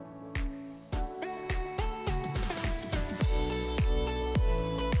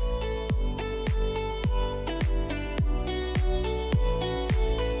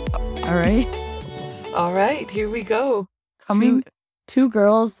All right. All right, here we go. Coming, two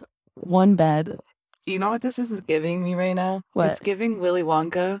girls, one bed. You know what this is giving me right now? What? It's giving Willy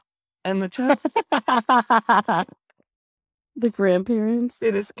Wonka and the Chocolate. The grandparents.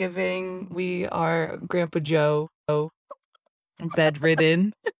 It is giving we are Grandpa Joe,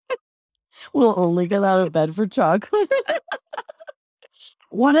 bedridden. Will only get out of bed for chocolate.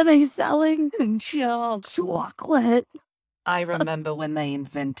 What are they selling? Chocolate. I remember when they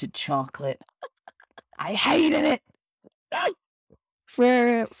invented chocolate. I hated it.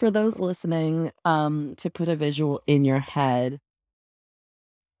 For those listening, to put a visual in your head.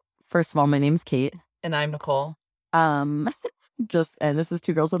 First of all, my name's Kate. And I'm Nicole. And this is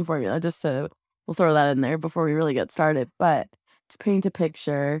Two Girls, One Formula. We'll throw that in there before we really get started. But to paint a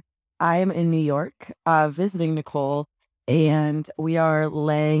picture, I am in New York, visiting Nicole, and we are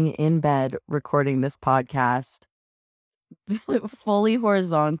laying in bed recording this podcast, fully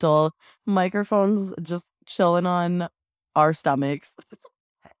horizontal, microphones just chilling on our stomachs,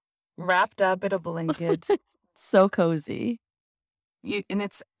 wrapped up in a blanket. So cozy. And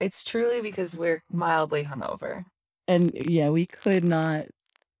it's truly because we're mildly hungover. And yeah, we could not.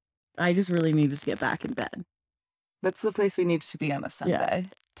 I just really need to get back in bed. That's the place we need to be on a Sunday. Yeah.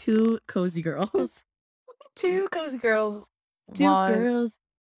 Two cozy girls. Two cozy girls. Two girls.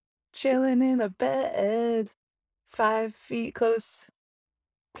 Chilling in a bed. 5 feet close.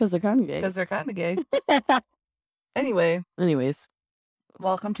 Because they're kind of gay. Anyways.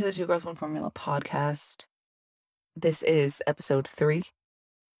 Welcome to the Two Girls, One Formula podcast. This is episode 3.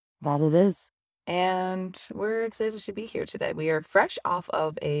 That it is. And we're excited to be here today. We are fresh off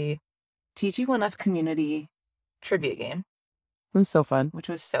of a TG1F community trivia game. It was so fun. Which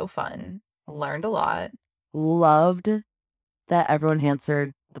was so fun. Learned a lot. Loved that everyone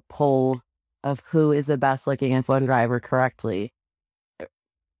answered the poll of who is the best looking F1 driver correctly.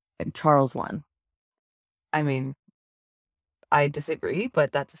 And Charles won. I mean, I disagree,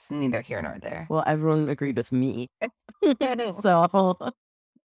 but that's neither here nor there. Well, everyone agreed with me. So,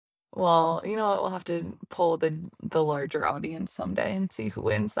 well, you know what? We'll have to poll the larger audience someday and see who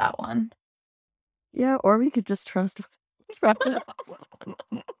wins that one. Yeah, or we could just trust the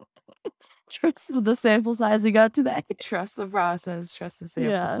sample size we got today. Trust the process. Trust the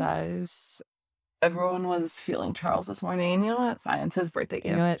sample size. Everyone was feeling Charles this morning. And you know what? Fine. It's his birthday gift.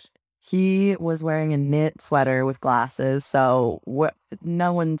 You know what? He was wearing a knit sweater with glasses, so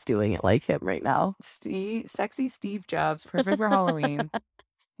no one's doing it like him right now. Sexy Steve Jobs, perfect for Halloween.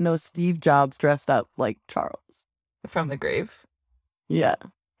 No, Steve Jobs dressed up like Charles. From the grave. Yeah.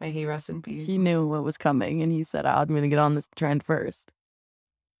 May he rest in peace. He knew what was coming, and he said, I'm going to get on this trend first.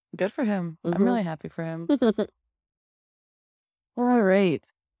 Good for him. Mm-hmm. I'm really happy for him. All right.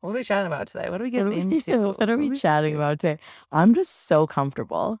 What are we chatting about today? What are we getting into? What are we chatting about today? I'm just so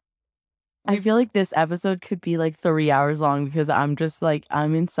comfortable. I feel like this episode could be like 3 hours long because I'm just like,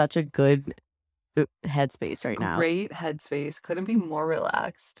 I'm in such a good headspace right now. Great headspace. Couldn't be more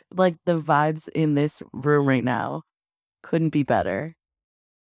relaxed. Like the vibes in this room right now couldn't be better.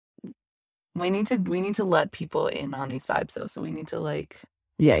 We need to let people in on these vibes though. So we need to we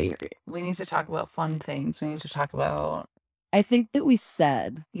need to talk about fun things. We need to talk about. I think that we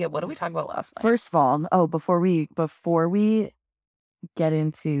said. Yeah, what did we talk about last night? First of all, before we get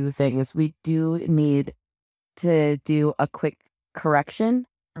into things, we do need to do a quick correction.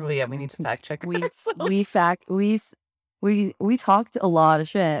 Oh yeah, we need to fact check. We talked a lot of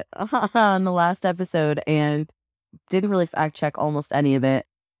shit on the last episode and didn't really fact check almost any of it.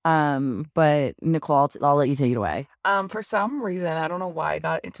 But Nicole, I'll let you take it away. For some reason, I don't know why I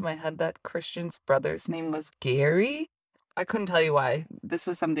got into my head that Christian's brother's name was Gary. I couldn't tell you why. This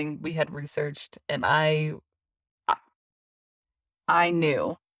was something we had researched, and I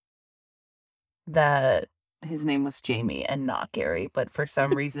knew that his name was Jamie and not Gary, but for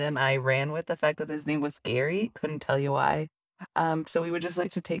some reason I ran with the fact that his name was Gary. Couldn't tell you why. So we would just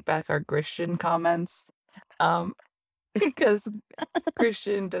like to take back our Christian comments. Because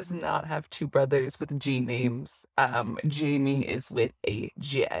Christian does not have two brothers with G names. Jamie is with a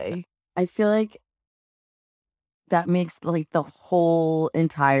J. I feel like that makes like the whole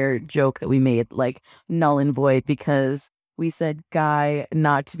entire joke that we made like null and void because we said Guy,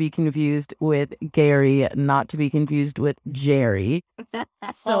 not to be confused with Gary, not to be confused with Jerry.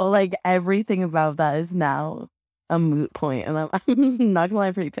 So like everything about that is now a moot point, and I'm not gonna lie,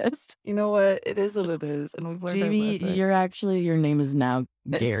 I'm pretty pissed. You know what? It is what it is, and we've learned Jamie, your name is now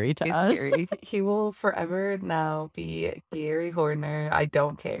Gary to us. Gary. He will forever now be Gary Horner. I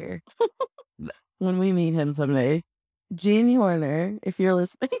don't care. When we meet him someday, Jamie Horner, if you're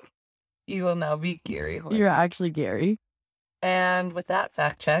listening, you will now be Gary Horner. You're actually Gary. And with that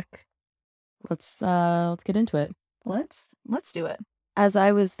fact check, let's get into it. Let's do it. As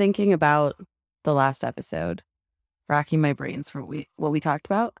I was thinking about the last episode, racking my brains for what we talked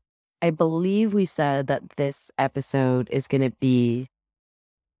about, I believe we said that this episode is going to be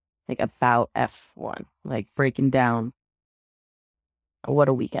like about F1, like breaking down what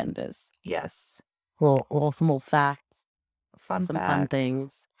a weekend is. Yes. Some little facts, Fun some fact. fun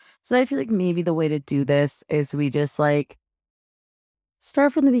things. So I feel like maybe the way to do this is we just like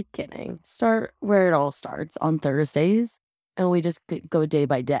start from the beginning, start where it all starts on Thursdays, and we just go day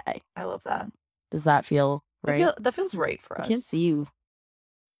by day. I love that. Does that feel right? That feels right for us. I can't see you.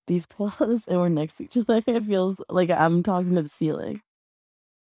 These pillows and we're next to each other. It feels like I'm talking to the ceiling.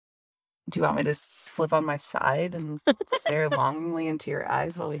 Do you want me to flip on my side and stare longingly into your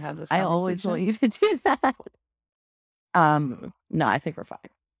eyes while we have this conversation? I always want you to do that. No, I think we're fine.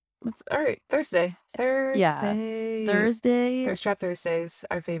 That's all right. Thursday. Yeah. Thursday. Thirst Trap Thursdays,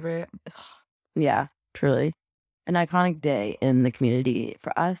 our favorite. Yeah, truly. An iconic day in the community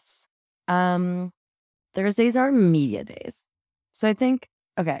for us. Thursdays are media days. So I think,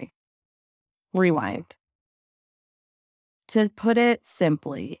 okay, rewind. To put it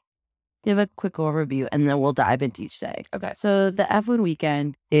simply, give a quick overview and then we'll dive into each day. Okay. So the F1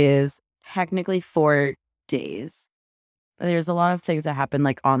 weekend is technically 4 days. There's a lot of things that happen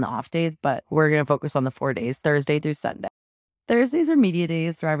like on the off days, but we're going to focus on the 4 days, Thursday through Sunday. Thursdays are media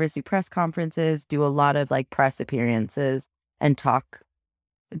days. Drivers do press conferences, do a lot of like press appearances and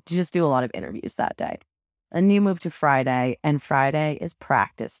just do a lot of interviews that day. And you move to Friday, and Friday is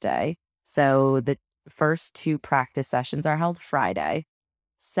practice day. So the first 2 practice sessions are held Friday.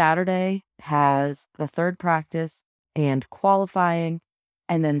 Saturday has the 3rd practice and qualifying,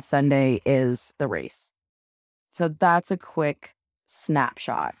 and then Sunday is the race. So that's a quick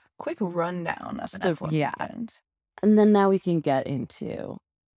snapshot. Quick rundown of Just an F1 yeah. weekend. And then now we can get into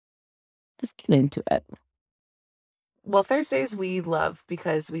it. Well, Thursdays we love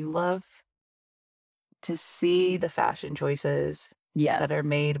because we love to see the fashion choices that are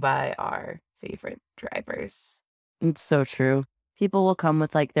made by our favorite drivers. It's so true. People will come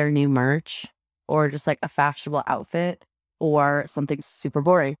with like their new merch or just like a fashionable outfit or something super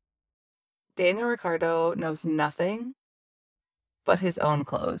boring. Daniel Ricciardo knows nothing but his own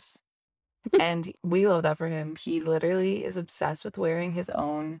clothes. And we love that for him. He literally is obsessed with wearing his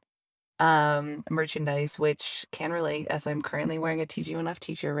own merchandise, which can relate as I'm currently wearing a TGNF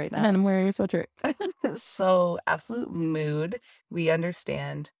t-shirt right now. And I'm wearing a sweatshirt. So absolute mood. We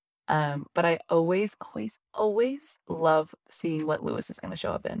understand. But I always love seeing what Lewis is going to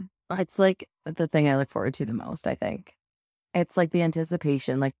show up in. It's like the thing I look forward to the most, I think. It's like the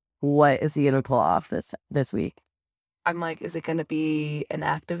anticipation, like what is he going to pull off this week? I'm like, is it going to be an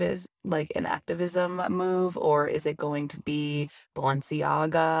activism move, or is it going to be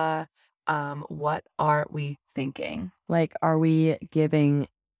Balenciaga? What are we thinking? Like, are we giving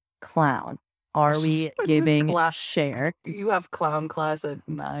clown? Are we giving share? You have clown class at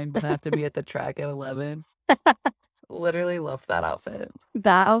 9, but have to be at the track at 11. Literally loved that outfit.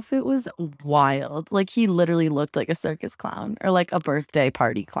 That outfit was wild. Like, he literally looked like a circus clown or like a birthday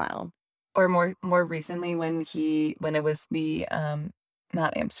party clown. Or more recently when it was the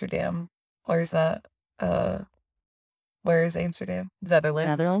not Amsterdam. Where's that? Where is Amsterdam?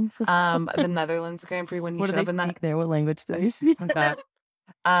 Netherlands. The Netherlands Grand Prix when he showed up in that. What language do they speak?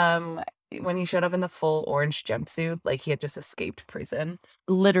 When he showed up in the full orange jumpsuit, like he had just escaped prison.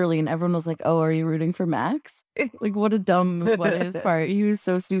 Literally, and everyone was like, "Oh, are you rooting for Max?" Like, what a dumb move on his part. He was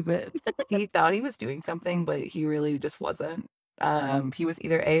so stupid. He thought he was doing something, but he really just wasn't. He was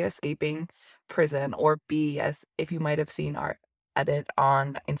either A, escaping prison, or B, as if you might have seen our edit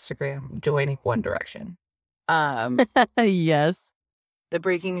on Instagram, joining One Direction. Yes. The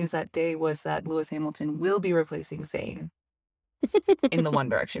breaking news that day was that Lewis Hamilton will be replacing Zayn in the One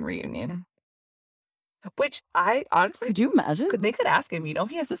Direction reunion. Which I honestly... Could you imagine? They could ask him, he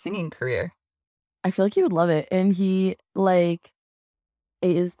has a singing career. I feel like he would love it. And he, like,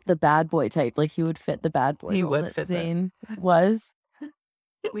 is the bad boy type. Like, he would fit the bad boy. He would fit Zayn was.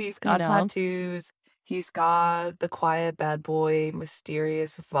 He's got tattoos. He's got the quiet bad boy,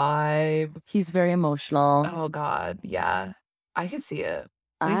 mysterious vibe. He's very emotional. Oh God, yeah. I could see it.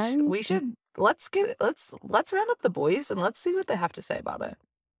 We should let's round up the boys and let's see what they have to say about it.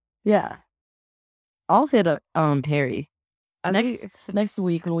 Yeah. I'll hit up Harry. Next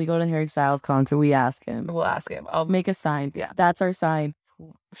week when we go to Harry Styles concert, we ask him. We'll ask him. I'll make a sign. Yeah. That's our sign.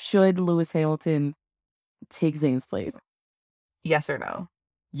 Should Lewis Hamilton take Zayn's place? Yes or no?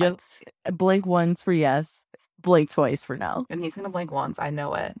 Yep. Blank once for yes. Blank twice for no. And he's gonna blank once. I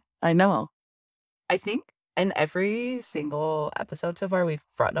know it. I know. I think And every single episode so far, we've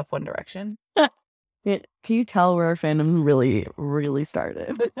brought up One Direction. Can you tell where our fandom really, really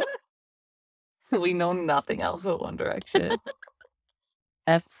started? We know nothing else but One Direction.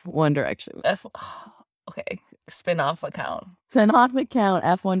 F One Direction. Okay, spin-off account. Spin-off account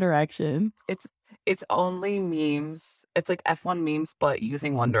F One Direction. It's only memes. It's like F1 memes, but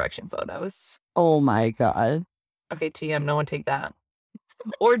using One Direction photos. Oh my god. Okay, TM, no one take that.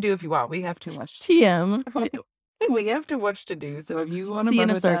 Or do if you want. We have too much. TM. We have too much to do. So if you want to See run in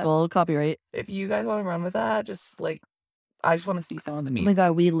a with circle, copyright. that, if you guys want to run with that, just like, I just want to see some of the Oh memes. my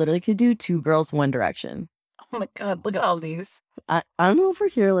god, we literally could do Two Girls, One Direction. Oh my god, look at all these. I don't know if we're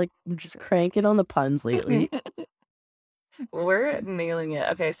here, like, we're just cranking on the puns lately. We're nailing it.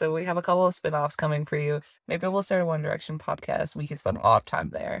 Okay, so we have a couple of spin-offs coming for you. Maybe we'll start a One Direction podcast. We can spend a lot of time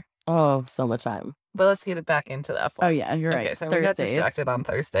there. Oh, so much time. But let's get it back into the F1. Oh yeah, you're right. Okay, so we got distracted on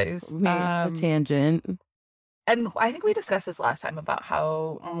Thursdays. A tangent. And I think we discussed this last time about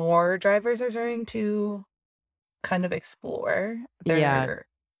how more drivers are starting to kind of explore their...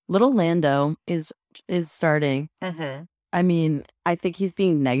 Little Lando is starting. Mm-hmm. I mean, I think he's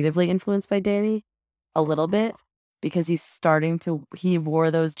being negatively influenced by Danny a little bit because he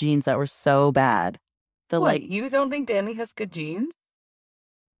wore those jeans that were so bad. You don't think Danny has good jeans?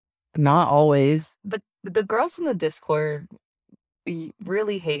 Not always. The girls in the Discord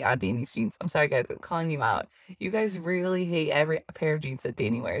really hate on Danny's jeans. I'm sorry, guys, I'm calling you out. You guys really hate every pair of jeans that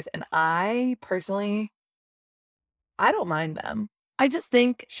Danny wears. And I personally, I don't mind them. I just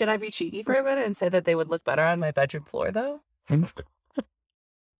think... Should I be cheeky for a minute and say that they would look better on my bedroom floor, though?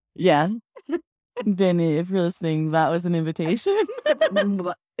 Yeah. Danny, if you're listening, that was an invitation.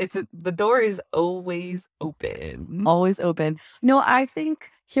 The door is always open. Always open. No, I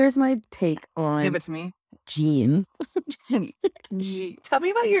think here's my take on... Give it to me. Jeans. Tell me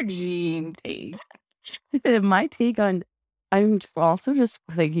about your jean take. My take on... I'm also just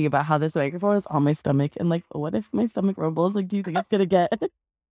thinking about how this microphone is on my stomach and like, what if my stomach rumbles? Like, do you think it's gonna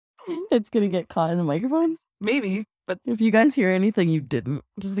get caught in the microphone? Maybe, but if you guys hear anything you didn't,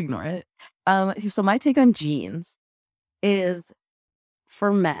 just ignore it. So my take on jeans is,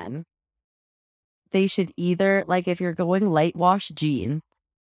 for men, they should either, like, if you're going light wash jeans,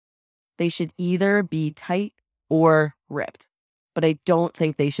 they should either be tight or ripped. But I don't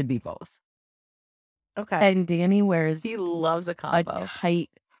think they should be both. Okay. And Danny wears... He loves a combo. A tight,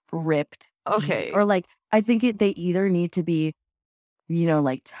 ripped. Okay. Or like, I think they either need to be,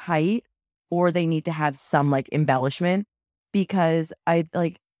 like tight, or they need to have some like embellishment. Because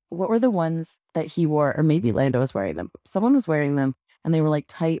what were the ones that he wore? Or maybe Lando was wearing them. Someone was wearing them and they were like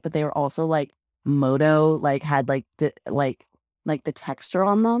tight, but they were also like moto, like had like the texture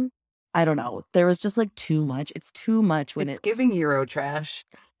on them. I don't know. There was just like too much. It's too much when it's giving Euro trash.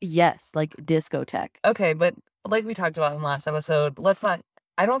 Yes, like discotheque. Okay, but like we talked about in the last episode,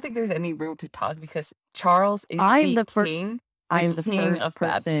 I don't think there's any room to talk because Charles is the king. I am the first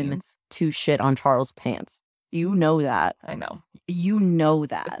person to shit on Charles' pants. You know that. I know. You know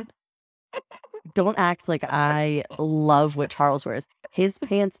that. Don't act like I love what Charles wears. His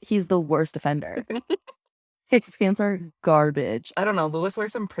pants, he's the worst offender. His pants are garbage. I don't know. Lewis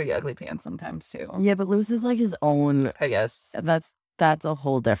wears some pretty ugly pants sometimes too. Yeah, but Lewis is like his own. I guess. That's a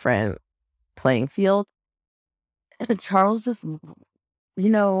whole different playing field. And Charles just,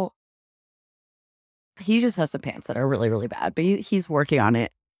 he just has some pants that are really, really bad, but he's working on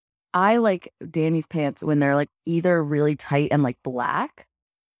it. I like Danny's pants when they're like either really tight and like black,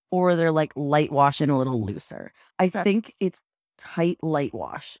 or they're like light wash and a little looser. I think it's tight light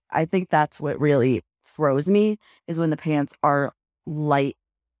wash. I think that's what really throws me, is when the pants are light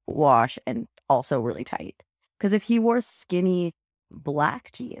wash and also really tight. Because if he wore skinny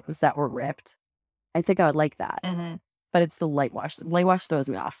black jeans that were ripped, I think I would like that. Mm-hmm. But it's the light wash. The light wash throws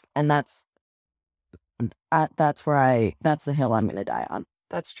me off, and that's the hill I'm gonna die on.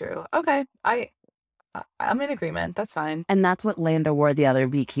 That's true. Okay, I'm in agreement. That's fine. And that's what Lando wore the other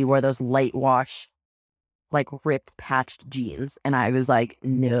week. He wore those light wash, like ripped patched jeans, and I was like,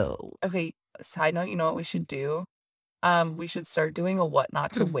 no. Okay. Side note, you know what we should do? We should start doing a what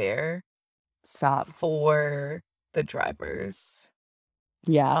not to wear. Stop. For the drivers.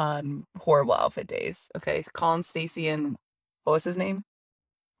 Yeah. On horrible outfit days. Okay. Colin, Stacy, and what was his name?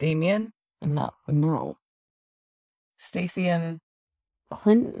 Damien? No. Stacy and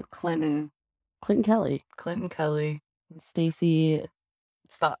Clinton Kelly. Clinton Kelly. Stacy.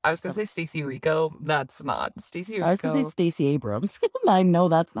 Stop. I was gonna say Stacy Rico. That's not Stacy Rico. I was gonna say Stacey Abrams. I know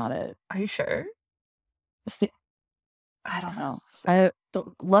that's not it. Are you sure? I don't know.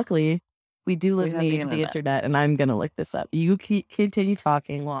 Luckily, We do live We in have the the age of the internet. internet, and I'm gonna look this up. You continue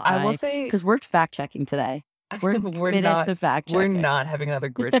talking while I will say because we're fact checking today. We're committed to fact we're checking. not having another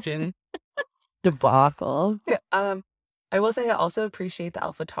Christian Debacle. I will say I also appreciate the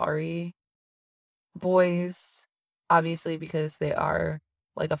AlphaTauri boys, obviously because they are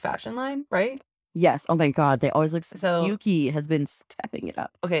like a fashion line, right? Yes. Oh my God. They always look. So Yuki has been stepping it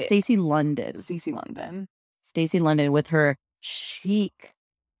up. okay, Stacey London. CC London, Stacey London with her chic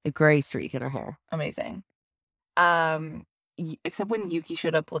gray streak in her hair. amazing. Except when Yuki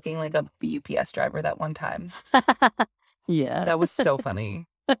showed up looking like a UPS driver that one time. Yeah. That was so funny.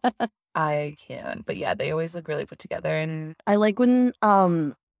 I can't. But yeah, they always look really put together, and I like when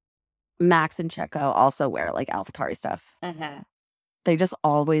Max and Checo also wear like AlphaTauri stuff. They just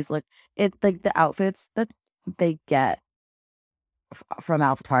always look it like the outfits that they get from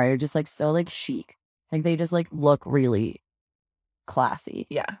AlphaTauri are just like so like chic. Like they just like look really classy.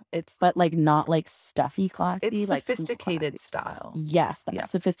 yeah, But like not like stuffy classy. it's like sophisticated classy. style. Yes, that Yeah.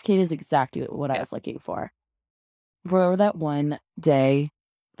 sophisticated is exactly what I Yeah. was looking for. Remember that one day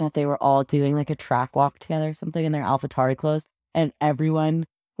that they were all doing like a track walk together or something in their AlphaTauri clothes, and everyone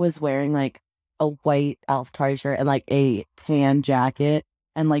was wearing like a white AlphaTauri shirt and like a tan jacket,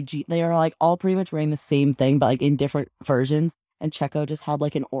 and like they were like all pretty much wearing the same thing but like in different versions. And Checo just had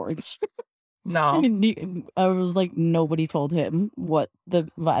like an orange. No, And I was like, nobody told him what the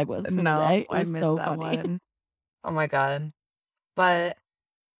vibe was. For the day. It I was missed so that funny. one. Oh my God. But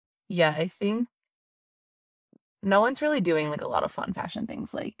yeah, I think no one's really doing like a lot of fun fashion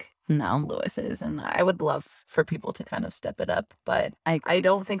things like No, Lewis is, and I would love for people to kind of step it up, but I I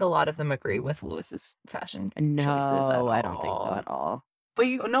don't think a lot of them agree with Lewis's fashion choices at no, all. I don't think so at all. But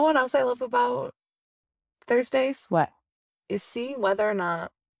you know what else I love about Thursdays What? is seeing whether or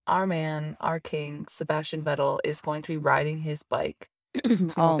not our man, our king, Sebastian Vettel, is going to be riding his bike to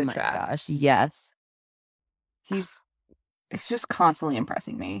Oh the my track. gosh, yes. It's just constantly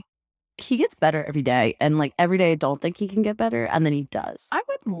impressing me. He gets better every day, and like every day I don't think he can get better, and then he does. I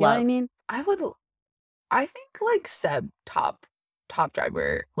would You know what I love. mean? I think like Seb top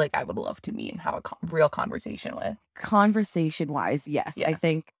driver. Like I would love to meet and have a real conversation with. Conversation wise, yes. Yeah. I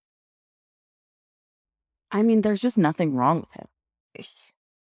think. I mean, there's just nothing wrong with him.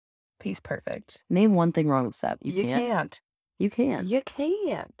 He's perfect. Name one thing wrong with Seb. You can't. You can't. You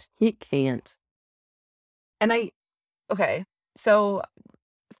can't. He can't. And okay, so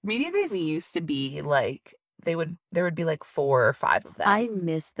media days used to be like there would be like 4 or 5 of them. I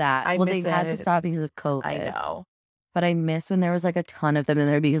miss that. I Well, miss they had to it. stop because of COVID. I know. But I miss when there was like a ton of them in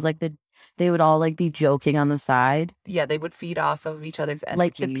there because like they would all like be joking on the side. Yeah, they would feed off of each other's energy.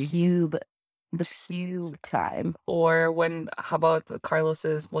 Like the pube time. Or how about the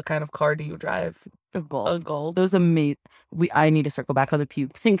Carlos's, what kind of car do you drive? A gold. A Gold. Those amazing. I need to circle back on the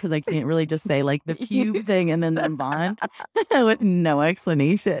pube thing because I can't really just say like the pube thing and then move on with no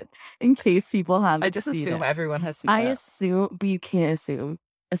explanation in case people haven't. I just assume everyone has seen I that. assume, but you can't assume.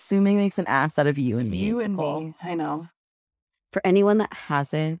 Assuming makes an ass out of you and me. You and Nicole. me. I know. For anyone that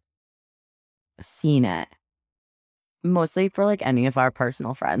hasn't seen it, mostly for like any of our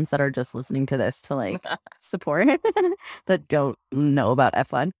personal friends that are just listening to this to like support that don't know about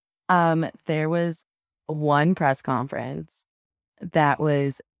F1. There was one press conference that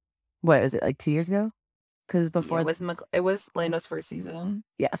was, what was it, like 2 years ago? Because before it was Lando's first season.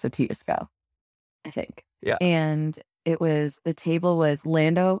 Yeah, so 2 years ago, I think. Yeah. And the table was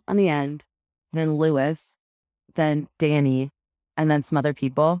Lando on the end, then Lewis, then Danny, and then some other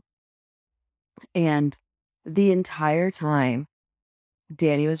people. And the entire time,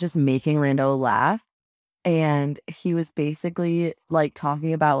 Danny was just making Lando laugh. And he was basically like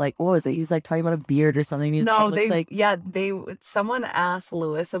talking about like, what was it? He was like talking about a beard or something. Someone asked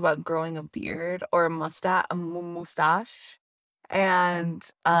Lewis about growing a beard or a mustache. And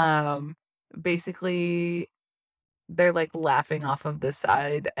basically they're like laughing off of this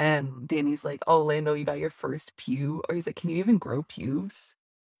side, and Danny's like, "Oh, Lando, you got your first pube," or he's like, "Can you even grow pubes?"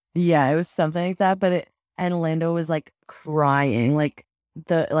 Yeah, it was something like that. And Lando was like crying, like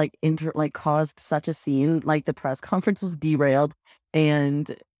the like caused such a scene. Like the press conference was derailed,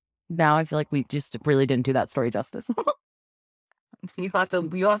 and now I feel like we just really didn't do that story justice. You'll have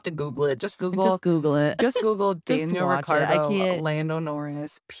to Google it. Just Google it. Just Google Daniel Ricciardo, can't. Lando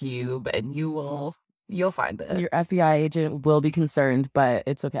Norris pube, and you'll find it. Your FBI agent will be concerned, but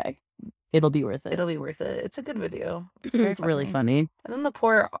it's okay. It'll be worth it. It'll be worth it. It's a good video. It's really funny. And then the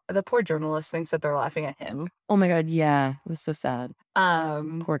poor journalist thinks that they're laughing at him. Oh my God, yeah. It was so sad.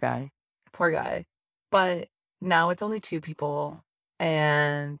 Poor guy. But now it's only 2 people,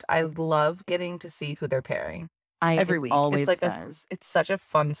 and I love getting to see who they're pairing. every It's week. always It's like fun. it's such a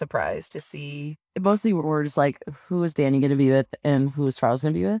fun surprise to see. Mostly we're just like, who is Danny going to be with and who is Charles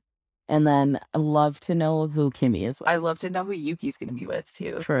going to be with? And then I love to know who Kimmy is with. I love to know who Yuki's going to be with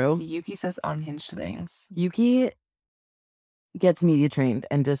too. True. Yuki says unhinged things. Yuki gets media trained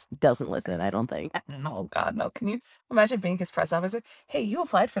and just doesn't listen, I don't think. No, God, no. Can you imagine being his press officer? Hey, you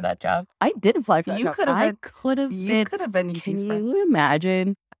applied for that job. I did apply for that You job. could have I been. could have You been. could have been Can Yuki's friend. you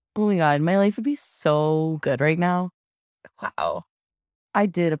imagine? Oh my God, my life would be so good right now. Wow. I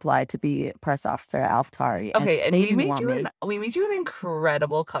did apply to be press officer at AlphaTauri. Okay, and they we didn't made want you me. we made you an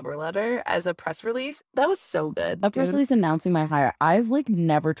incredible cover letter as a press release. That was so good. A press dude. release announcing my hire. I've like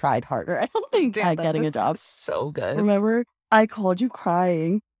never tried harder. I don't think Dude, at that getting a was job. so good. Remember, I called you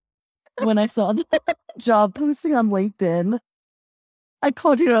crying when I saw the job posting on LinkedIn. I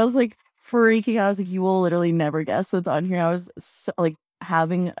called you and I was like freaking out. I was like, you will literally never guess what's on here. I was so, like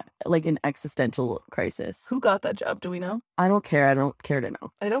having like an existential crisis. Who got that job? Do we know? I don't care. I don't care to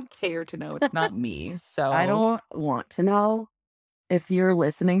know. I don't care to know. It's not me. So I don't want to know. If you're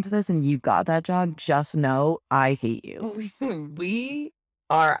listening to this and you got that job, just know I hate you. We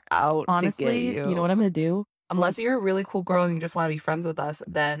are out Honestly, to get you. You know what I'm gonna do? Unless you're a really cool girl and you just want to be friends with us,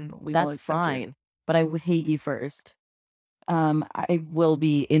 then we will That's accept you. fine. But I would hate you first. I will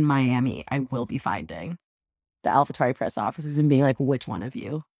be in Miami. I will be finding the AlphaTauri press officers and being like, which one of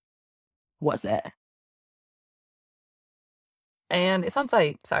you was it? And it's on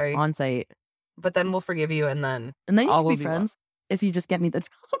site. Sorry. On site. But then we'll forgive you, and then And then you all can be will be well. friends if you just get me the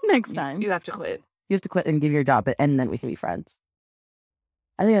job next time. You have to quit. You have to quit and give your job, and then we can be friends.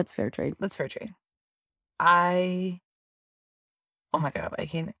 I think that's fair trade. That's fair trade. Oh my God,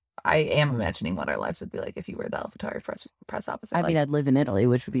 I am imagining what our lives would be like if you were the AlphaTauri press officer. I mean, I'd live in Italy,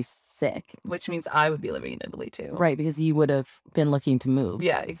 which would be sick. Which means I would be living in Italy too. Right, because you would have been looking to move.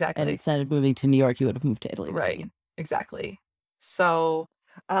 Yeah, exactly. And instead of moving to New York, you would have moved to Italy. Right, exactly. So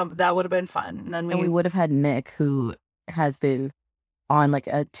that would have been fun. And then we would have had Nick, who has been on like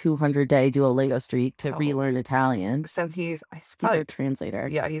a 200-day Duolingo streak to relearn Italian. So he's our translator.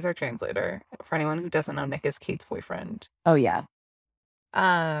 Yeah, he's our translator. For anyone who doesn't know, Nick is Kate's boyfriend. Oh yeah.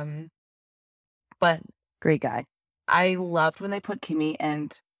 But great guy. I loved when they put Kimmy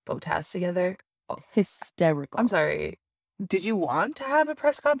and Bottas together. Oh, hysterical. I'm sorry. Did you want to have a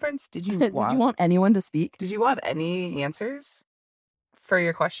press conference? Did you want anyone to speak? Did you want any answers for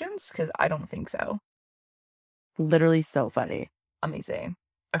your questions? Because I don't think so. Literally so funny. Amazing.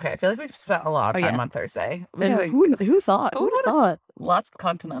 Okay, I feel like we've spent a lot of time on Thursday. Who thought? Who thought? Lots of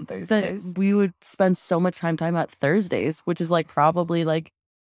content on Thursdays. That we would spend so much time talking about Thursdays, which is like probably like,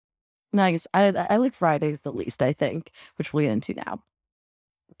 no, I guess I like Fridays the least, I think, which we'll get into now.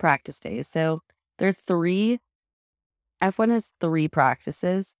 Practice days. So there are F1 has 3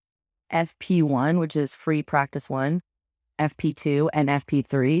 practices. FP1, which is free practice 1, FP2, and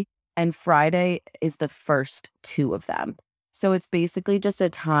FP3. And Friday is the first 2 of them. So it's basically just a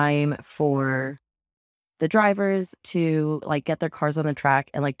time for the drivers to like get their cars on the track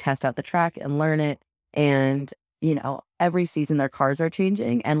and like test out the track and learn it. And, you know, every season their cars are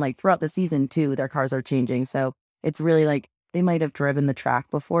changing, and like throughout the season too, their cars are changing. So it's really like they might have driven the track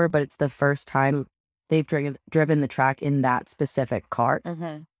before, but it's the first time they've driven the track in that specific car.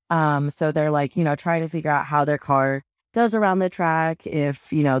 Mm-hmm. So they're like, you know, trying to figure out how their car does around the track,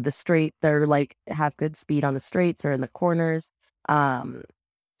 if, you know, they're like have good speed on the straights or in the corners. So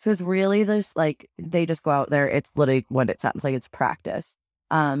it's really just like they just go out there. It's literally what it sounds like. It's practice.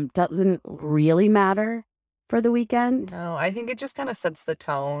 Doesn't really matter for the weekend. No, I think it just kind of sets the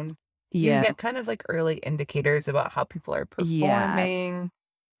tone. Yeah. You get kind of like early indicators about how people are performing.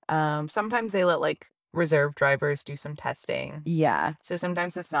 Yeah. Sometimes they let like reserve drivers do some testing. Yeah. So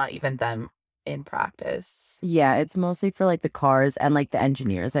sometimes it's not even them in practice. Yeah, it's mostly for like the cars and like the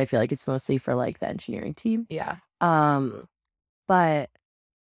engineers. I feel like it's mostly for like the engineering team. Yeah. But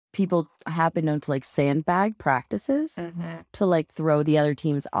people have been known to like sandbag practices to like throw the other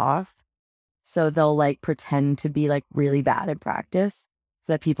teams off. So they'll like pretend to be like really bad at practice,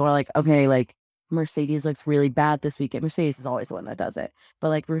 so that people are like, okay, like Mercedes looks really bad this weekend. Mercedes is always the one that does it, but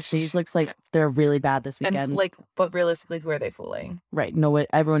like Mercedes looks like they're really bad this weekend. And like, but realistically, who are they fooling? Right.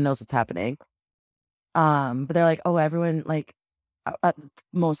 Everyone knows what's happening. But they're like, oh, everyone like,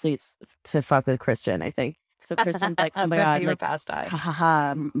 mostly it's to fuck with Christian, I think. So Christian's like, oh my God, like, pastime. Ha ha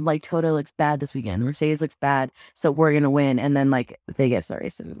ha, like Toto looks bad this weekend. Mercedes looks bad, so we're gonna win. And then like they get to the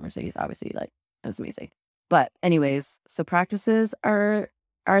race, and Mercedes obviously like does amazing. But anyways, so practices are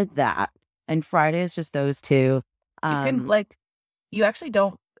that, and Friday is just those 2. You can like, you actually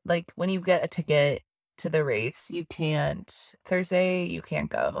don't like when you get a ticket to the race, you can't Thursday. You can't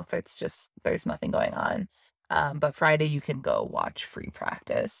go if it's just there's nothing going on. But Friday you can go watch free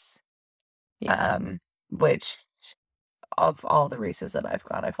practice. Yeah. Which of all the races that I've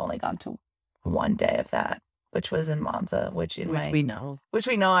gone, I've only gone to one day of that, which was in Monza, which we know.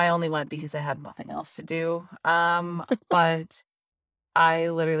 I only went because I had nothing else to do. But I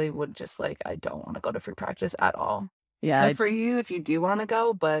literally would just like, I don't want to go to free practice at all. Yeah. Good for you if you do want to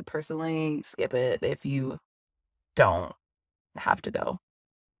go, but personally, skip it if you don't have to go.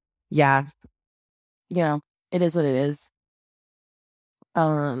 Yeah. You know, it is what it is.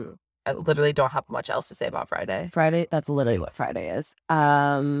 I literally don't have much else to say about Friday. Friday, that's literally what Friday is.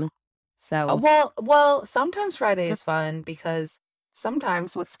 So Well, sometimes Friday is fun because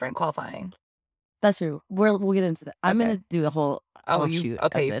sometimes with sprint qualifying. that's true. We'll get into that. I'm Okay. gonna do a whole offshoot. You've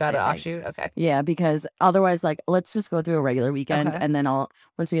of got the an thing. offshoot? Okay. Yeah, because otherwise, like, let's just go through a regular weekend, Okay. and then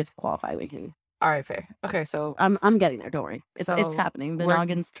once we get to qualify, we can. All right, fair. Okay, so I'm getting there. Don't worry. It's So happening. The we're-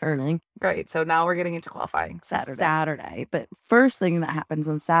 noggin's turning. great. So now we're getting into qualifying. So Saturday. But first thing that happens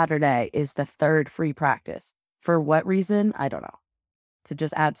on Saturday is the third free practice. For what reason? I don't know. To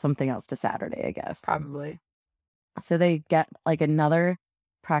just add something else to Saturday, I guess. Probably. So they get like another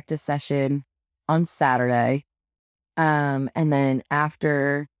practice session on Saturday. And then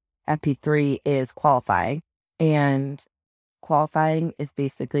after FP3 is qualifying. And qualifying is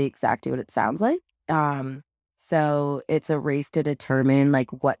basically exactly what it sounds like. So it's a race to determine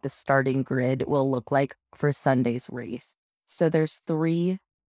like what the starting grid will look like for Sunday's race. So there's 3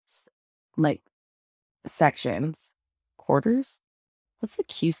 like sections, quarters. What's the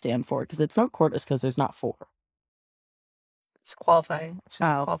Q stand for? Because it's not quarters because there's not 4. It's qualifying. It's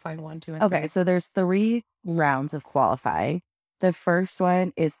just Oh. qualifying 1, 2, and 3. Okay, so there's 3 rounds of qualifying. The first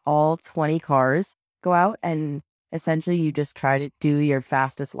one is all 20 cars go out, and essentially you just try to do your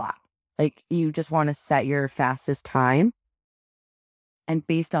fastest lap. Like, you just want to set your fastest time. And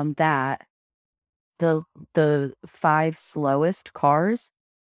based on that, the 5 slowest cars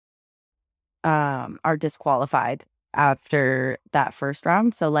are disqualified after that first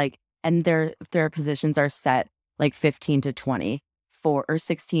round. So like, and their positions are set like 15 to 20 or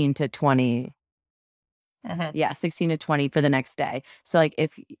 16 to 20. Yeah, 16 to 20 for the next day. So like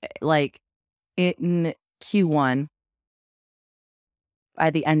if like in Q1,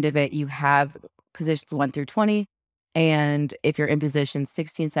 at the end of it, you have positions 1 through 20. And if you're in position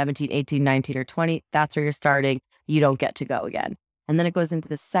 16, 17, 18, 19, or 20, that's where you're starting. You don't get to go again. And then it goes into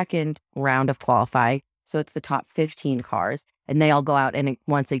the second round of qualifying. So it's the top 15 cars. And they all go out and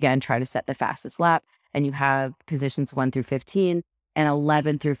once again try to set the fastest lap. And you have positions 1 through 15, and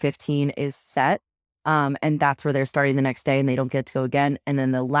 11 through 15 is set. And that's where they're starting the next day and they don't get to go again. And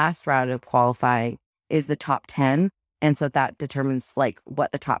then the last round of qualifying is the top 10. And so that determines like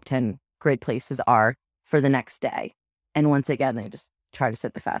what the top 10 grid places are for the next day. And once again, they just try to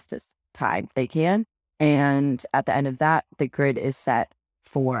set the fastest time they can. And at the end of that, the grid is set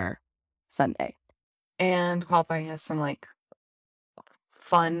for Sunday. And qualifying has some like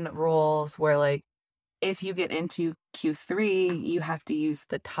fun rules where like if you get into Q3, you have to use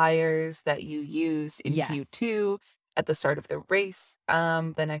the tires that you used in Yes. Q2 at the start of the race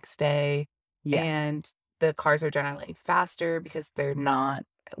the next day. Yeah. And the cars are generally faster because they're not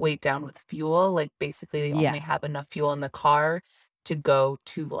weighed down with fuel. Like basically they Yeah. only have enough fuel in the car to go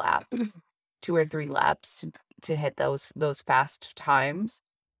 2 laps, 2 or 3 laps to hit those fast times.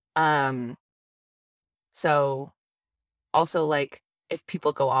 So also like if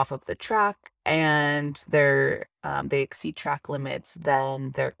people go off of the track and they exceed track limits,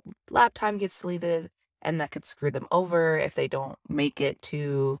 then their lap time gets deleted and that could screw them over if they don't make it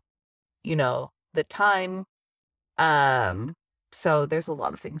to, the time. So there's a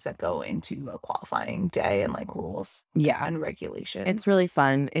lot of things that go into a qualifying day and like rules and regulations. It's really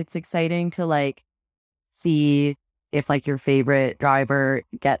fun. It's exciting to like see if like your favorite driver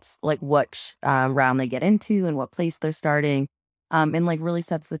gets like which round they get into and what place they're starting. And like really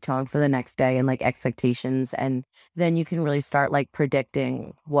sets the tone for the next day and like expectations. And then you can really start like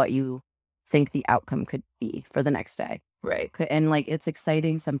predicting what you think the outcome could be for the next day. Right. And like it's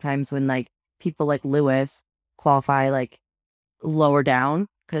exciting sometimes when like people like Lewis qualify like lower down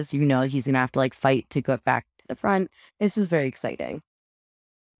because he's gonna have to like fight to go back to the front. It's just very exciting.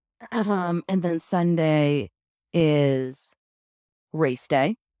 And then Sunday is race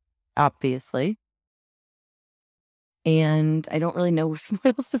day, obviously. And I don't really know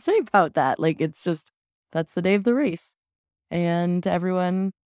what else to say about that. Like, it's just, that's the day of the race. And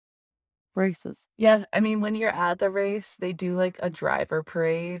everyone races. Yeah, I mean, when you're at the race, they do like a driver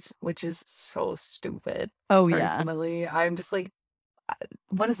parade, which is so stupid. Oh, yeah. Personally, I'm just like,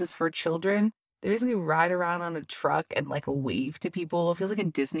 what is this for children? They basically ride around on a truck and like wave to people. It feels like a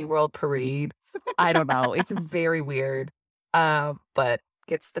Disney World parade. I don't know. It's very weird. But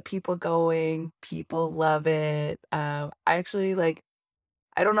gets the people going. People love it. I actually like,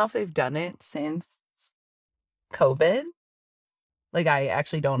 I don't know if they've done it since COVID. Like, I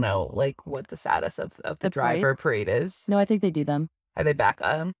actually don't know like what the status of the The parade? driver parade is. No, I think they do them. Are they back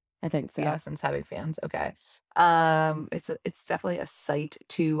on? I think so. Yeah, since having fans. Okay. It's definitely a sight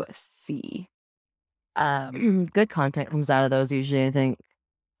to see. Good content comes out of those usually, I think.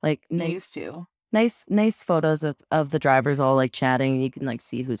 Like Used to. nice photos of the drivers all like chatting, and you can like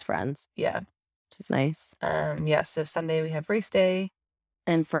see who's friends, Yeah. which is nice. Yeah, so Sunday we have race day.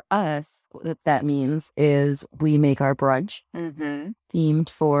 And for us, what that means is we make our brunch Mm-hmm. themed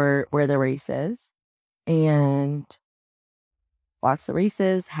for where the race is and watch the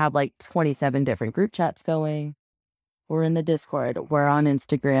races, have like 27 different group chats going. We're in the Discord, we're on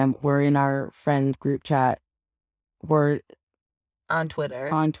Instagram, we're in our friend group chat, we're On Twitter.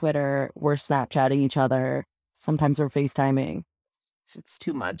 on Twitter, we're Snapchatting each other. Sometimes we're FaceTiming. It's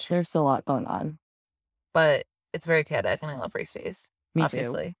too much. There's a lot going on. But it's very chaotic and I love race days. Me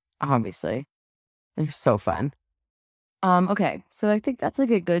obviously. too. Obviously. They're so fun. Okay, so I think that's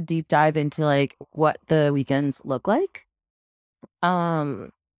like a good deep dive into like what the weekends look like. I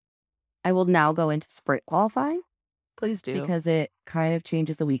will now go into sprint qualifying Please do. because it kind of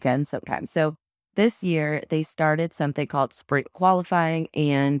changes the weekend sometimes. So this year they started something called sprint qualifying,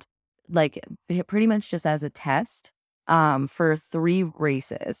 and like pretty much just as a test for 3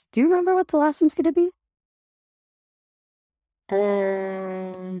 races. Do you remember what the last one's gonna be?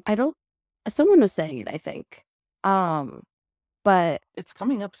 I don't, someone was saying it, I think. But It's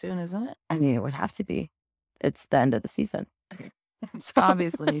coming up soon, isn't it? I mean, it would have to be. It's the end of the season.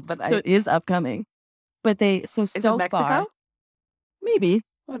 Obviously, but So it is upcoming. But is it so Mexico? far, maybe.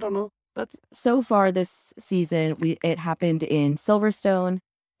 I don't know. That's So far this season, it happened in Silverstone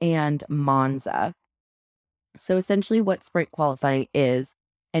and Monza. So essentially what sprint qualifying is,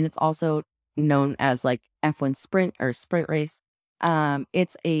 and it's also known as like F1 sprint or sprint race.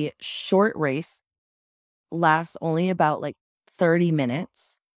 It's a short race, lasts only about like 30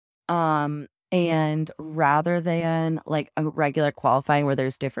 minutes. And rather than like a regular qualifying where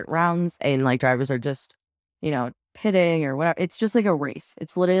there's different rounds and like drivers are just, pitting or whatever, it's just like a race.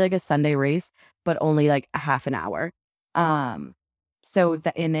 It's literally like a Sunday race, but only like a half an hour. So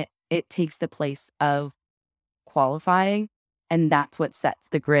that in it takes the place of qualifying, and that's what sets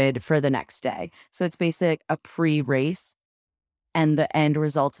the grid for the next day. So it's basically a pre-race, and the end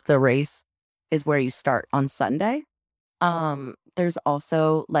result of the race is where you start on Sunday. There's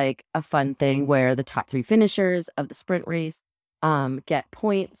also like a fun thing where the top 3 finishers of the sprint race get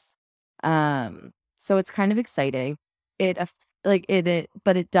points. So it's kind of exciting. But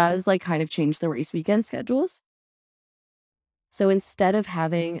it does like kind of change the race weekend schedules. So instead of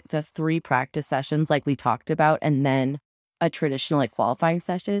having the 3 practice sessions like we talked about and then a traditional like qualifying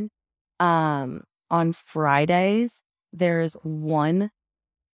session, on Fridays there's 1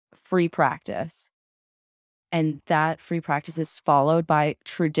 free practice. And that free practice is followed by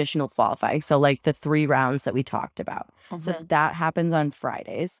traditional qualifying. So like the 3 rounds that we talked about. So that happens on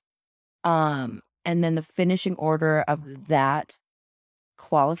Fridays. And then the finishing order of that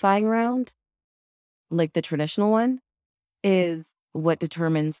qualifying round, like the traditional one, is what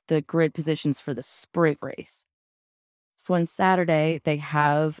determines the grid positions for the sprint race. So on Saturday, they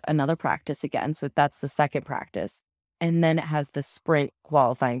have another practice again. So that's the second practice. And then it has the sprint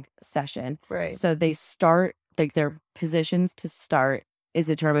qualifying session. right. So they start, like their positions to start is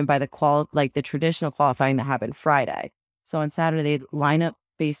determined by the traditional qualifying that happened Friday. So on Saturday, they line up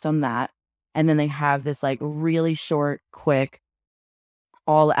based on that. And then they have this like really short, quick,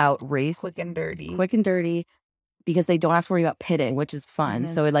 all out race. Quick and dirty. Because they don't have to worry about pitting, which is fun. Mhm.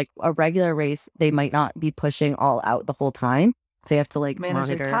 So like a regular race, they might not be pushing all out the whole time. So they have to like Manage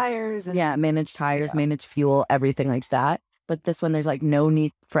monitor their tires. And manage tires, Yeah. manage fuel, everything like that. But this one, there's like no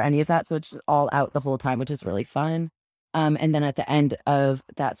need for any of that. So it's just all out the whole time, which is really fun. And then at the end of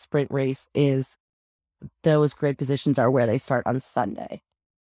that sprint race is those grid positions are where they start on Sunday.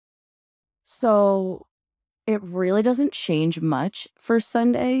 So it really doesn't change much for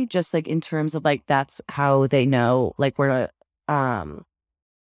Sunday, just like in terms of like that's how they know like where to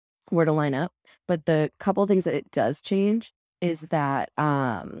line up. But the couple things that it does change is that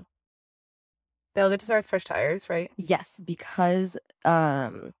they'll get to start with fresh tires, right? yes, because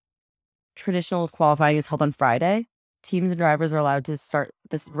traditional qualifying is held on Friday, teams and drivers are allowed to start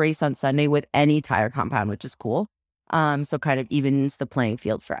this race on Sunday with any tire compound, which is cool. So kind of evens the playing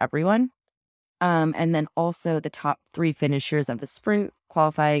field for everyone. And then also the top 3 finishers of the sprint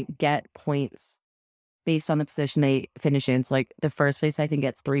qualifying get points based on the position they finish in. So like the first place I think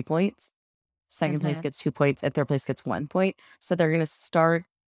gets 3 points, second place Mhm. gets 2 points, and third place gets 1 point. So they're gonna start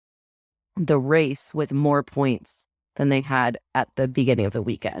the race with more points than they had at the beginning of the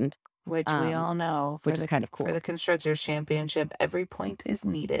weekend, Which we all know, which is kind of for cool. the Constructors Championship, every point is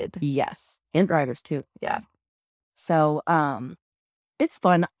needed. Yes, and drivers too. Yeah. So it's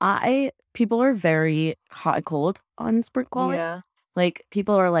fun. People are very hot and cold on sprint quality. Yeah. Like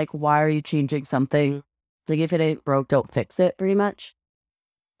people are like, why are you changing something? Like if it ain't broke, don't fix it, pretty much.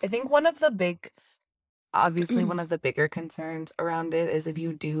 I think obviously one of the bigger concerns around it is if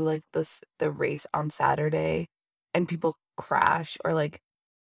you do like the race on Saturday and people crash or like,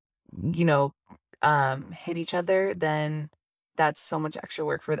 you know, hit each other, then that's so much extra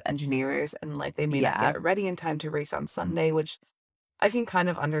work for the engineers and like they may not Yeah. get it ready in time to race on Sunday, which I can kind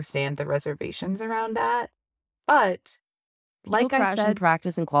of understand the reservations around that. But People like I crash in said,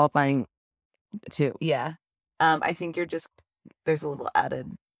 practice and qualifying too. yeah, I think there's a little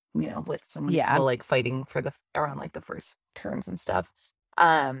added, with so many Yeah. people like fighting for around like the first turns and stuff.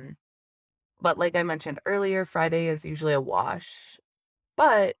 Um, but like I mentioned earlier, Friday is usually a wash.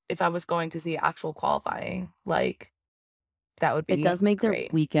 But if I was going to see actual qualifying, like that would It be does make their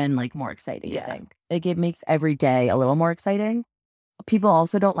great. weekend like more exciting, I Yeah. think. Like it makes every day a little more exciting. People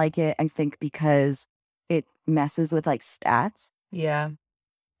also don't like it, I think, because it messes with like stats Yeah.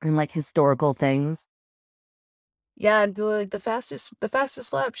 and like historical things. Yeah, and people are like the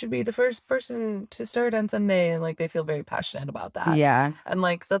fastest lap should be the first person to start on Sunday, and like they feel very passionate about that. Yeah. And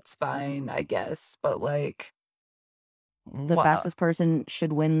like that's fine, I guess, but like The what fastest person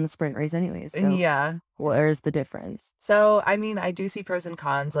should win the sprint race anyways. So yeah. where's the difference? So I mean, I do see pros and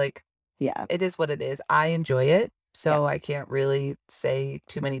cons. Like Yeah. it is what it is. I enjoy it, so I can't really say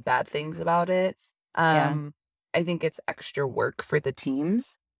too many bad things about it. Yeah. I think it's extra work for the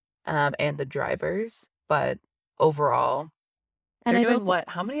teams, and the drivers, but overall, And they're I doing don't what?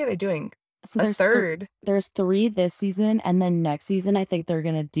 How many are they doing? so A third. there's 3 this season, and then next season I think they're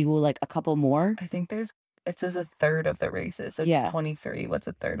gonna do like a couple more. I think it says a third of the races. So Yeah. 23. What's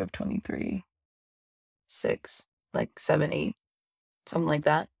a third of 23? 6, like 7, 8, something like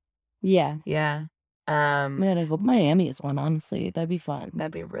that. Yeah. Yeah. Man, I hope Miami is one, honestly. That'd be fun.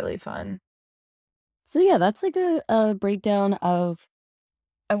 That'd be really fun. So yeah, that's like a breakdown of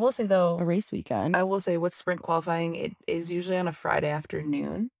I will say a though, race weekend. I will say with sprint qualifying, it is usually on a Friday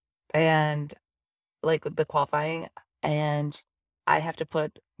afternoon and like the qualifying, and I have to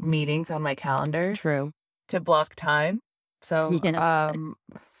put meetings on my calendar True. to block time. So, Yeah.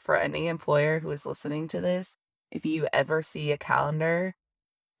 for any employer who is listening to this, if you ever see a calendar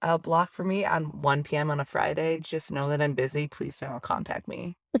block for me on 1 p.m. on a Friday, just know that I'm busy. Please don't contact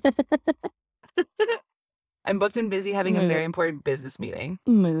me. I'm booked and busy having a very important business meeting.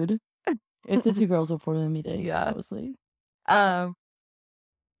 Mood. It's a 2 girls before the meeting, Yeah. obviously. But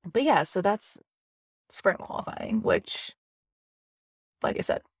yeah, so that's sprint qualifying, which, like I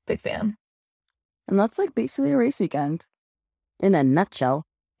said, big fan. And that's like basically a race weekend in a nutshell.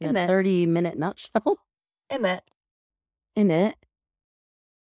 In a 30-minute nutshell. In it. In it.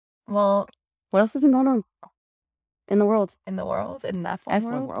 Well, What else has been going on in the world? in the world, in the F1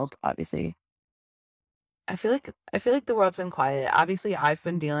 F1 world, obviously. I feel like the world's been quiet. Obviously, I've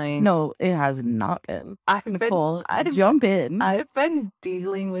been dealing. No, it has not been. Nicole, jump in. I've been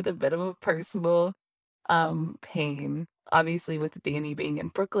dealing with a bit of a personal pain. Obviously, with Danny being in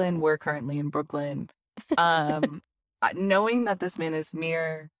Brooklyn, we're currently in Brooklyn. Knowing that this man is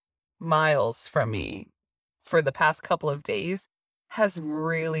mere miles from me for the past couple of days has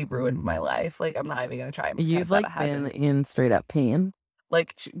really ruined my life. Like, I'm not even gonna try. and pretend You've that like it hasn't. been in straight up pain.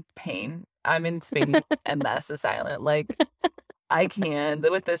 Like pain. I'm in Spain MS asylum. Like I can't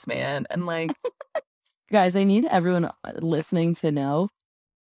live with this man. And like, Guys, I need everyone listening to know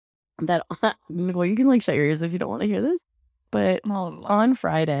that well, you can like shut your ears if you don't want to hear this. But on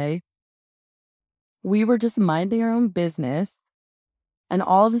Friday, we were just minding our own business, and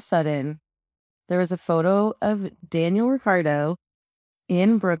all of a sudden, there was a photo of Daniel Ricciardo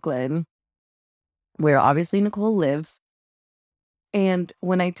in Brooklyn, where obviously Nicole lives. And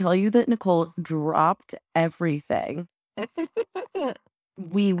when I tell you that Nicole dropped everything,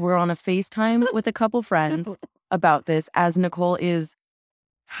 we were on a FaceTime with a couple friends about this as Nicole is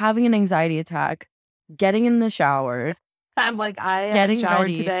having an anxiety attack, getting in the shower. I'm like, I Getting haven't showered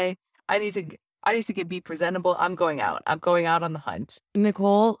ready. today. I need to be presentable. I'm going out. I'm going out on the hunt.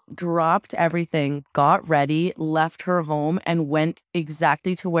 Nicole dropped everything, got ready, left her home, and went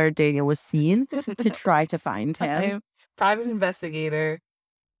exactly to where Daniel was seen to try to find him. I'm private investigator.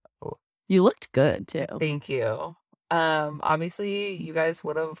 You looked good too. Thank you. Obviously you guys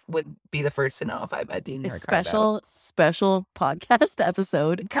would be the first to know if I met Daniel A Ricciardo. special podcast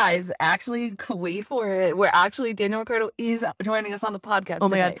episode. Guys, actually, wait for it. Daniel Ricciardo is joining us on the podcast Oh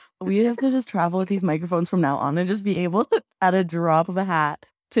my today. God. We have to just travel with these microphones from now on and just be able to, at a drop of a hat,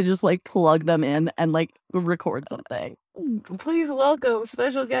 to just like plug them in and like record something. Please welcome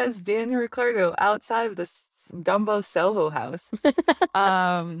special guest Daniel Ricciardo outside of the Dumbo Soho house.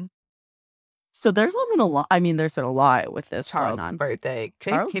 So there's been a lot. I mean, there's been a lot with this going Charles' on. birthday.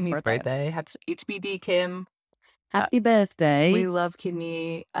 Today's Charles' Kimmy's birthday. birthday. Happy HBD Kim. Happy birthday. We love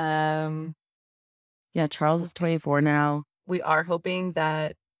Kimmy. Yeah, Charles is 24 now. We are hoping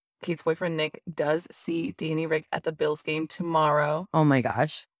that Kate's boyfriend Nick does see Danny Rick at the Bills game tomorrow. Oh my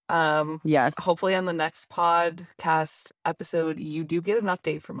gosh. Yes. Hopefully on the next podcast episode, you do get an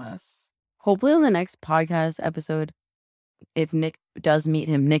update from us. Hopefully on the next podcast episode, if Nick does meet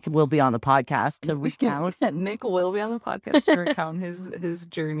him, Nick will be on the podcast to recount. Nick will be on the podcast to recount his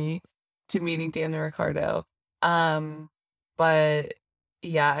journey to meeting Daniel Ricciardo. But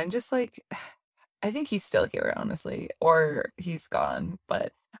yeah, I'm just like, I think he's still here, honestly, or he's gone.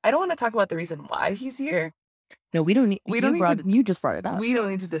 But I don't want to talk about the reason why he's here. No, we don't need. You just brought it up. We don't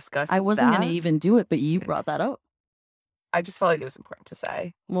need to discuss. I wasn't going to even do it, but you brought that up. I just felt like it was important to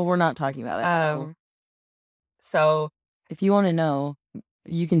say. Well, we're not talking about it. So if you want to know,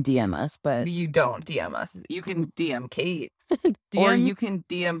 you can DM us, but you don't DM us. You can DM Kate, or you can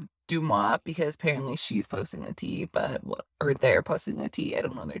DM Dumois because apparently she's posting the tea, or they're posting the tea. I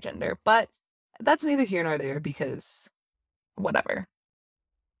don't know their gender, but that's neither here nor there because whatever.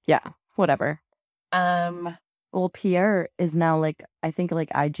 Yeah, whatever. Well, Pierre is now like, I think like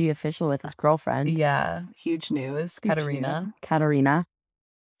IG official with his girlfriend. Yeah, huge news. Katarina.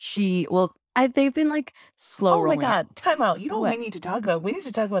 They've been like slow rolling. Oh my God, time out. You know what we need to talk about? We need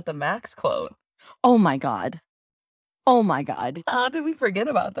to talk about the Max quote. Oh my God. How did we forget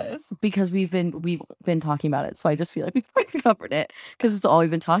about this? Because we've been talking about it. So I just feel like we've covered it because it's all we've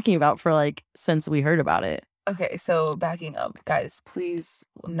been talking about for like since we heard about it. Okay, so backing up, guys, please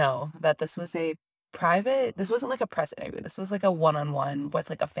know that this was a private, this wasn't like a press interview. This was like a one-on-one with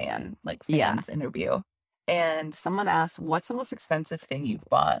like a fans interview. And someone asked, what's the most expensive thing you've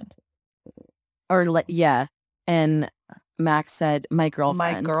bought? And Max said, my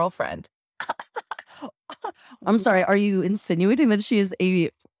girlfriend. I'm sorry, are you insinuating that she is a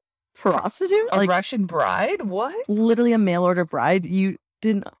prostitute? A Russian bride? What? Literally a mail order bride? You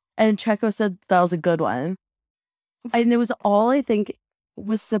didn't. And Checo said that was a good one. And it was all I think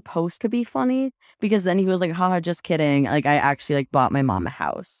was supposed to be funny because then he was like, haha, just kidding. Like, I actually like bought my mom a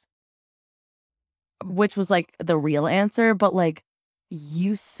house. Which was like the real answer, but like,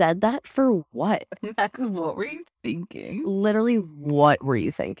 you said that for what? Max, what were you thinking? Literally, what were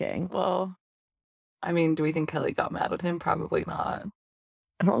you thinking? Well, I mean, do we think Kelly got mad at him? Probably not.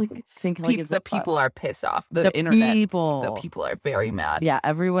 I don't think Kelly the people are pissed off. The internet, the people are very mad. Yeah,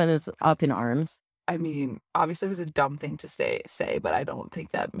 everyone is up in arms. I mean, obviously it was a dumb thing to say, but I don't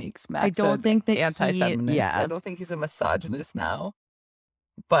think that makes Max. I don't think that anti-feminist. I don't think he's a misogynist now.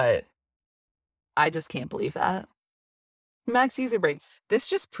 But I just can't believe that. Max user break. This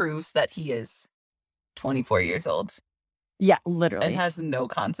just proves that he is 24 years old. Yeah, literally. And has no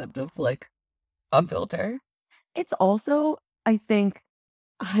concept of like a filter. It's also, I think,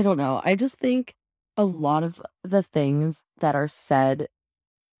 I don't know. I just think a lot of the things that are said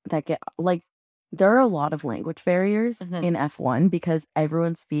that get like, there are a lot of language barriers in F1 because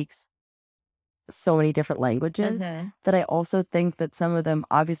everyone speaks so many different languages that I also think that some of them,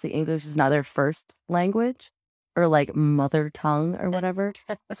 obviously English is not their first language or like mother tongue or whatever.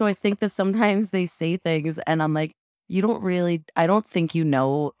 So I think that sometimes they say things and I'm like, I don't think you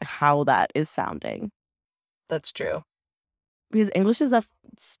know how that is sounding. That's true. Because English is a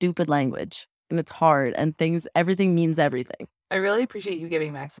stupid language and it's hard and everything means everything. I really appreciate you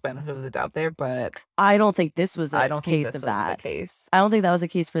giving Max the benefit of the doubt there, but I don't think this was I don't think this was the case. I don't think that was the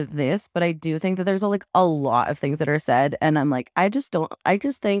case for this, but I do think that there's like a lot of things that are said and I'm like, I just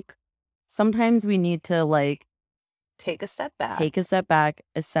think sometimes we need to like take a step back,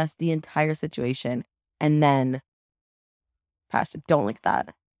 assess the entire situation, and then pass it. Don't look at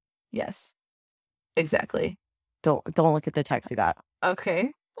that. Yes. Exactly. Don't look at the text we got.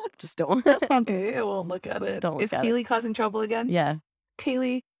 Okay. Just don't. Okay, I won't look at it. Is Kaylee causing trouble again? Yeah.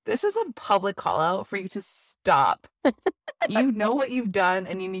 Kaylee, this is a public call out for you to stop. You know what you've done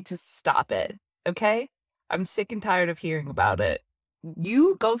and you need to stop it. Okay? I'm sick and tired of hearing about it.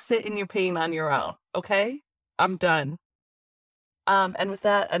 You go sit in your pain on your own. Okay? I'm done. And with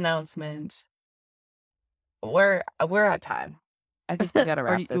that announcement, we're at time. I think we gotta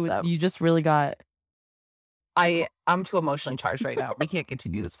wrap this up. You just really got I'm too emotionally charged right now. We can't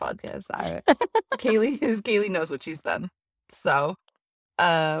continue this podcast. Kaylee knows what she's done. So,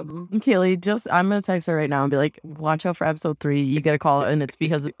 Kaylee, I'm gonna text her right now and be like, watch out for episode 3. You get a call and it's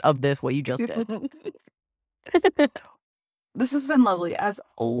because of this, what you just did. This has been lovely as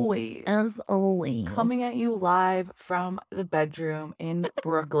always. As always. Coming at you live from the bedroom in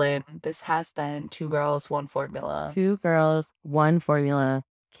Brooklyn. This has been 2 Girls, 1 Formula. 2 Girls, 1 Formula.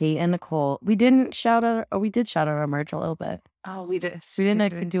 Kate and Nicole. We did shout out our merch a little bit. Oh, we did. We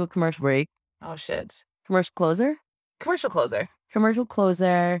didn't do a commercial break. Oh, shit. Commercial closer? Commercial closer. Commercial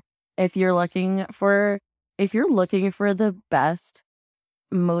closer. If you're looking for the best,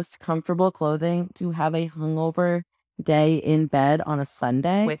 most comfortable clothing to have a hungover day in bed on a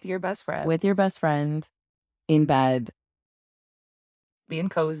Sunday. With your best friend. With your best friend in bed. Being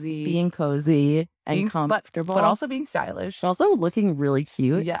cozy. And comfortable. But also being stylish. But also looking really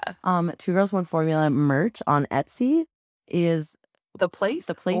cute. Yeah. 2 Girls, 1 Formula merch on Etsy is the place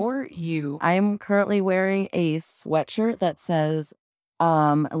for you. I'm currently wearing a sweatshirt that says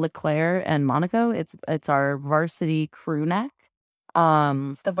Leclerc and Monaco. It's our varsity crew neck.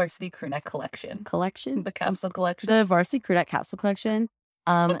 It's the varsity crew neck collection. The capsule collection. The varsity crew neck capsule collection.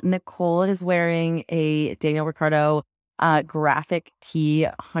 Nicole is wearing a Daniel Ricciardo graphic tee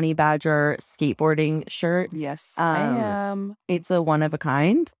honey badger skateboarding shirt. Yes, I am. It's a one of a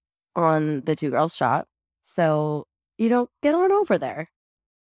kind on the 2 Girls shop. So, get on over there.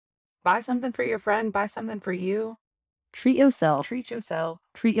 Buy something for your friend. Buy something for you. Treat yourself. Treat yourself.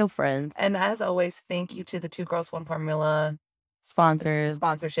 Treat your friends. And as always, thank you to the 2 Girls, 1 Formula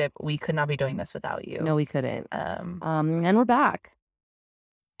sponsorship. We could not be doing this without you. No, we couldn't. And we're back.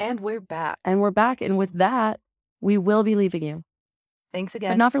 And we're back. And with that, we will be leaving you. Thanks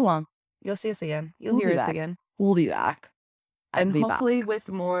again. But not for long. You'll see us again. You'll hear us again. We'll be back. And hopefully with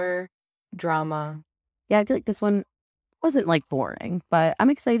more drama. Yeah, I feel like this one wasn't boring, but I'm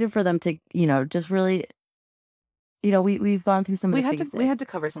excited for them to, just really, we've gone through some of the basics. We had to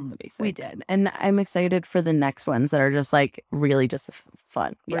cover some of the basics. We did. And I'm excited for the next ones that are just really just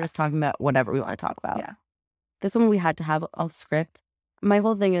fun. We're just talking about whatever we want to talk about. Yeah. This one we had to have a script. My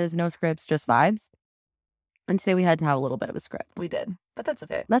whole thing is no scripts, just vibes. And today we had to have a little bit of a script. We did, but that's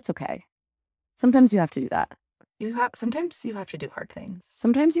okay. That's okay. Sometimes you have to do that. Sometimes you have to do hard things.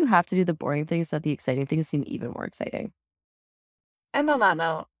 Sometimes you have to do the boring things so that the exciting things seem even more exciting. And on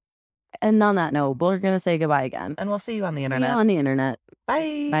that note, we're going to say goodbye again. And we'll see you on the internet. See you on the internet.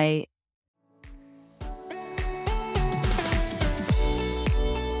 Bye. Bye.